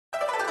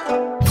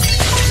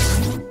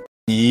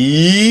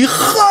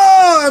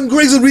I'm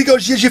Greg the Greek of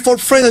GLG From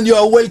JT and you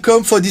are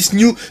welcome for this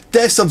new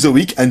test of the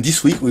week. And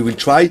this week we will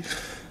try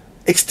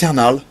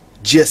external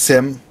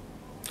GSM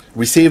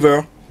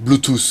receiver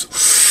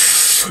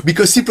Bluetooth.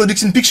 Because see,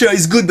 production picture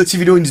is good, but see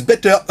video is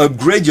better.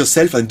 Upgrade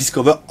yourself and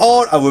discover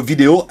all our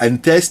video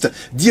and test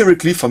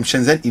directly from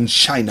Shenzhen in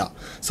China.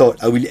 So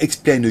I will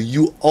explain to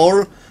you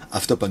all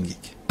after Pan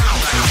Geek.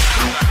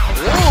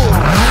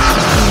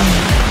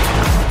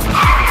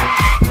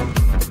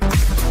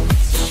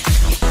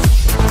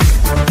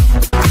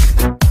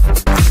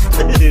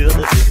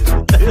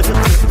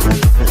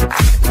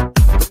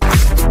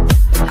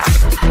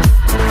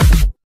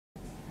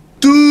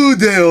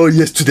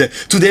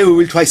 Today we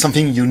will try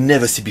something you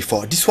never see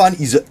before. This one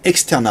is an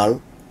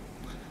external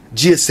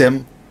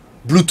GSM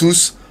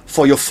Bluetooth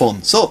for your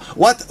phone. So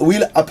what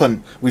will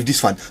happen with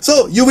this one?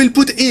 So you will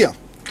put here.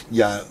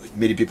 Yeah,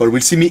 many people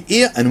will see me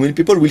here and many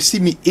people will see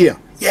me here.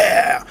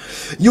 Yeah!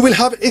 You will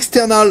have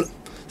external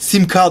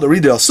SIM card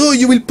reader. So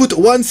you will put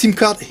one SIM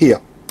card here.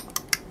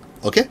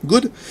 Okay,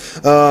 good.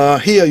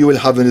 Here you will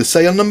have a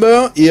serial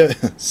number. Here,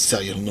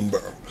 serial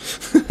number.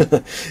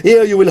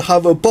 Here you will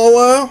have a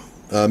power.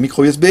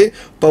 Micro USB,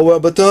 power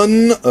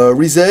button,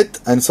 reset,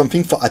 and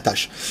something for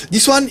attach.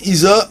 This one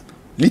is a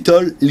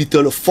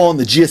little phone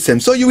GSM.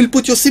 So you will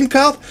put your SIM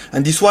card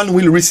and this one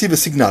will receive a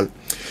signal.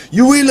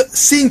 You will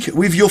sync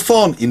with your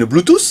phone in a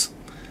Bluetooth,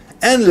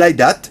 and like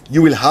that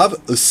you will have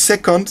a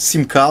second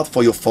SIM card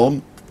for your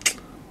phone.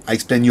 I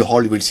explain you how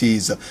you will see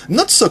is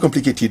not so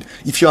complicated.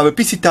 If you have a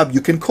PC tab, you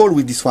can call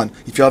with this one.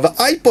 If you have an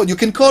iPod, you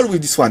can call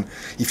with this one.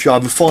 If you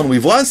have a phone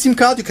with one SIM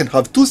card, you can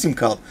have two SIM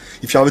cards.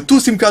 If you have a two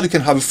SIM card, you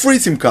can have a three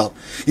SIM card.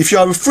 If you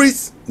have a three,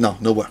 no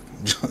work,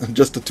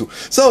 just the two.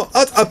 So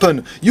what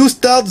happened? You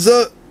start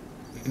the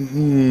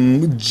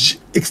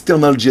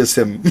external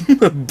GSM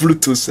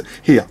Bluetooth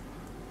here.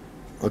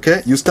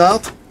 Okay, you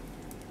start.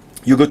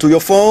 You go to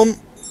your phone.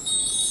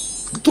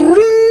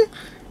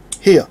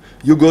 Here,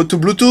 you go to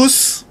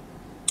Bluetooth.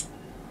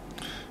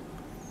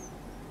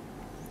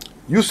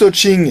 You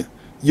searching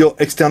your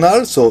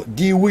external, so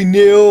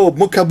Neo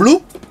Mocha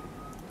Blue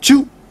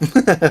 2.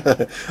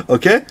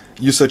 Okay,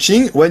 you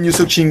searching. When you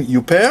searching,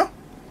 you pair.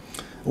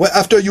 Well,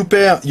 after you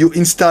pair, you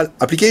install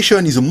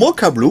application is a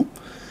Mocha Blue,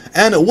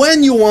 and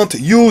when you want to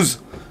use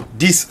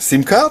this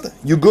SIM card,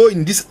 you go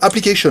in this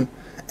application,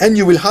 and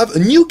you will have a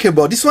new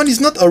keyboard. This one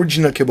is not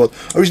original keyboard.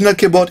 Original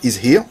keyboard is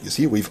here. You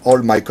see, with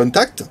all my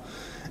contact,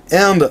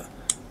 and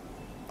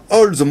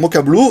all the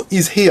Mocha Blue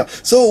is here.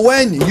 So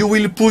when you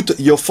will put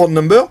your phone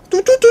number,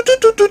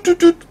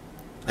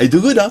 I do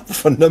good, huh?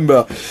 Phone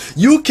number.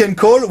 You can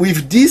call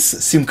with this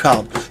SIM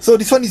card. So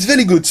this one is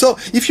very good. So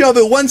if you have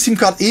a one SIM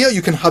card here,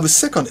 you can have a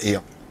second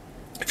here.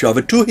 If you have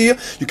a two here,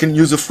 you can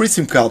use a free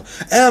SIM card.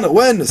 And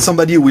when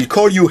somebody will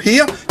call you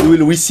here, you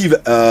will receive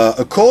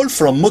a call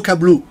from Mocha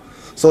Blue.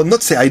 So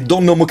not say I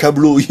don't know Mocha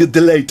Blue, you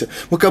delete.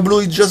 Mocha Blue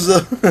is just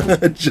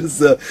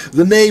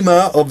the name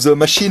of the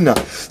machine.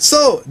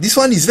 So this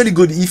one is very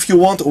good if you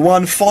want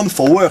one phone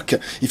for work.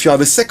 If you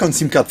have a second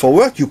SIM card for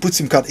work, you put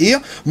SIM card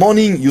here.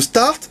 Morning you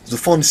start, the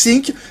phone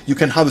sync, you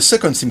can have a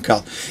second SIM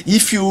card.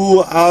 If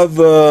you have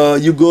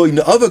you go in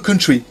other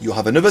country, you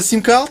have another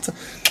SIM card.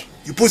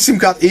 You put SIM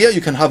card here,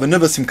 you can have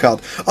another SIM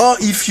card. Or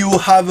if you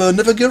have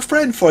another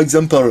girlfriend, for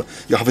example,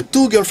 you have a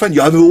two girlfriend,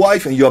 you have a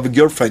wife and you have a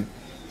girlfriend.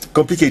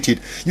 Complicated.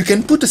 You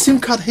can put a SIM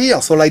card here,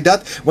 so like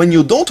that, when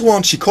you don't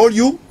want she call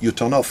you, you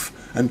turn off,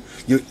 and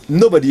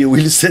nobody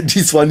will say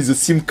this one is a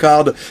SIM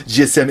card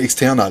GSM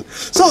external.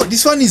 So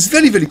this one is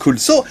very cool.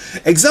 So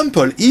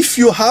example, if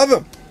you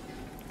have,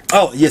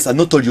 oh yes, I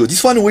not told you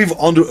this one with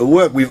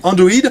work with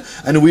Android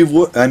and with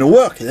work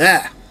work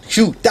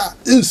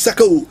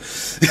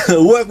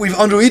with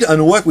Android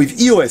and work with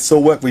iOS, so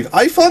work with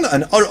iPhone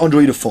and all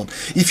Android phone.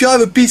 If you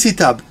have a PC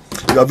tab,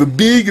 you have a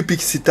big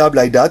PC tab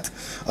like that,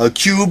 a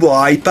Cube or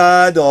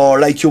iPad or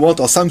like you want,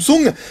 or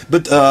Samsung,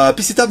 but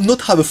PC tab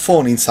not have a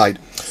phone inside.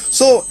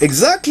 So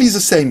exactly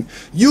the same.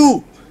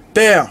 You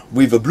pair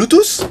with a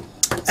Bluetooth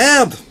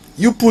and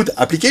you put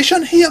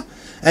application here,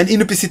 and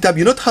in a PC tab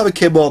you not have a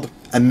keyboard,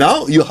 and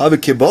now you have a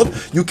keyboard.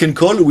 You can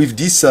call with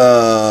this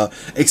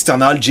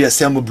external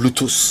GSM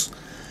Bluetooth.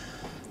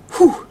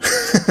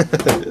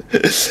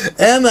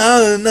 And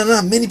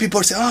many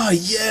people say, oh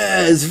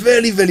yes,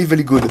 very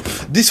good.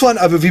 This one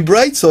have a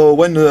vibrate, so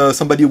when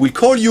somebody will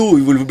call you,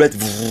 it will vibrate.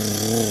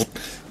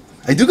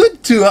 I do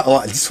good too.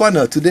 Oh, this one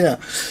today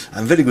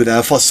I'm very good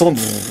for sound.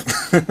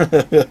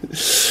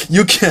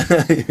 You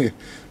can.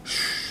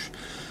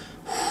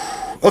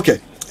 Okay.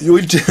 You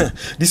will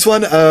this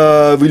one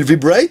will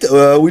vibrate,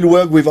 will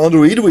work with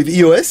Android, with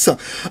iOS,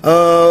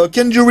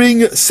 can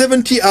during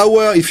 70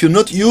 hours if you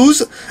not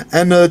use,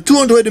 and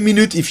 200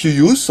 minutes if you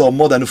use, so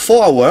more than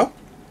 4 hours,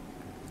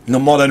 no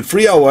more than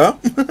 3 hours,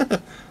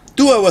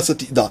 2 hours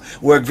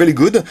work very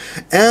good,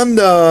 and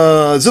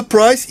the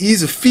price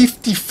is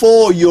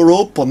 54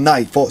 euro per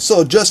night.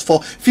 So just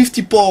for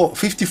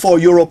 54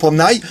 euro per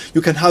night,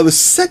 you can have a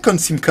second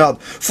SIM card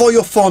for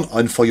your phone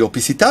and for your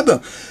PC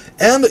tab.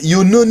 And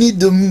you no need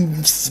to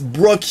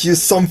broke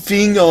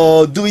something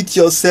or do it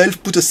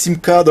yourself, put a SIM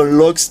card or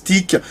lock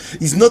stick.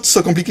 It's not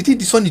so complicated.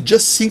 This one is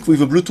just sync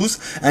with a Bluetooth,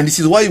 and this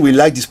is why we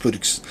like these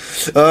products.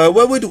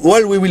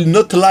 While we will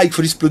not like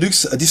for these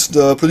products, this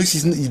product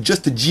is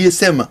just a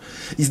GSM.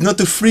 It's not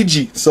a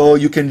 3G, so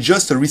you can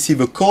just receive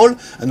a call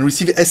and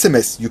receive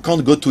SMS. You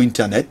can't go to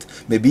internet.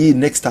 Maybe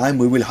next time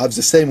we will have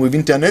the same with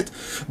internet,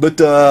 but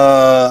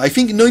I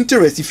think no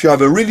interest if you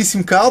have a really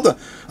SIM card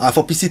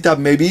for PC tab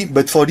maybe,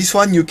 but for this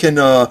one you can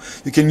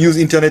use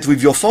internet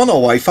with your phone or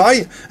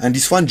Wi-Fi, and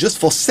this one just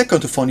for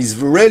second phone is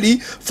really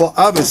for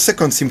have a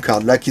second SIM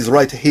card, like is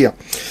right here.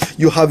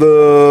 You have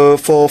a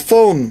for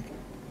phone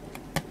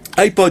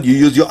iPod, you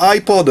use your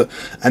iPod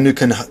and you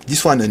can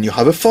this one and you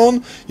have a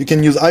phone. You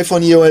can use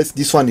iPhone iOS,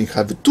 this one you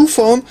have two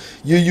phone.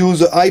 You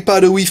use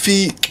iPad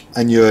Wi-Fi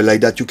and you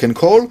like that you can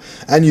call,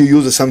 and you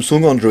use a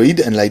Samsung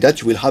Android, and like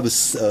that you will have a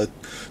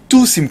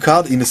two SIM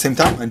card in the same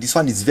time, and this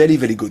one is very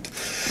good.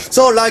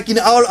 So like in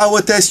all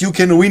our tests, you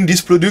can win these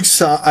products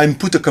and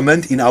put a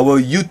comment in our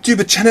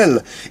YouTube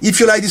channel. If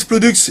you like these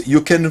products,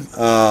 you can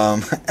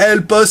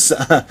help us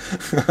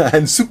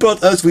and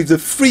support us with the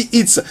free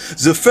hits.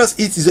 The first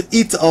hit is the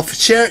hit of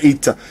share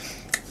it.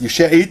 You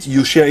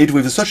share it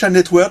with a social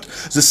network.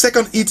 The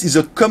second hit is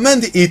a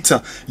comment hit.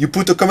 You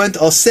put a comment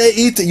or say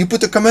it, you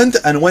put a comment,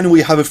 and when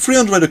we have a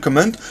 300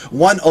 comment,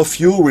 one of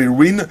you will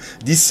win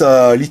this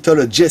little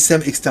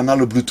GSM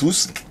external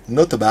Bluetooth.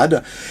 Not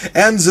bad.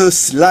 And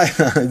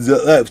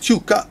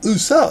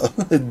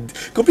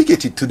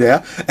complicated today.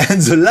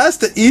 And the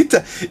last hit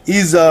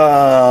is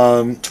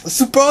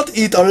support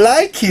it or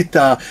like it,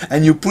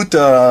 and you put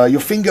your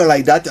finger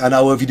like that on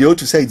our video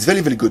to say it's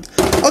very good.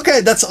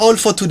 Okay, that's all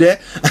for today.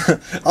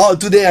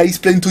 Today I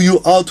explained to you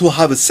how to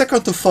have a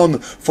second phone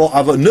for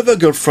our another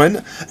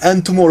girlfriend,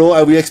 and tomorrow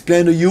I will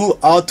explain to you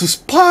how to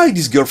spy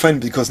this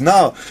girlfriend, because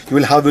now you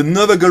will have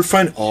another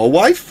girlfriend or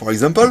wife, for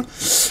example.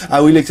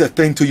 I will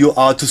explain to you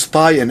how to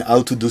spy and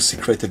how to do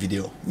secret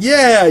video.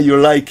 Yeah, you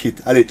like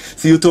it. Allez,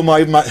 see you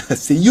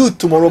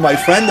tomorrow, my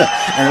friend,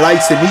 and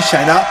like c'est me,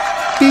 China.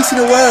 Peace in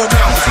the world.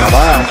 Bye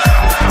bye.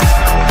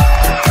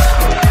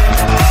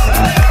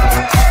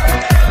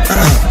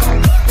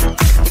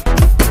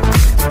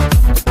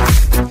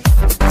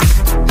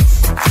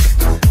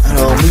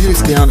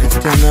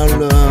 External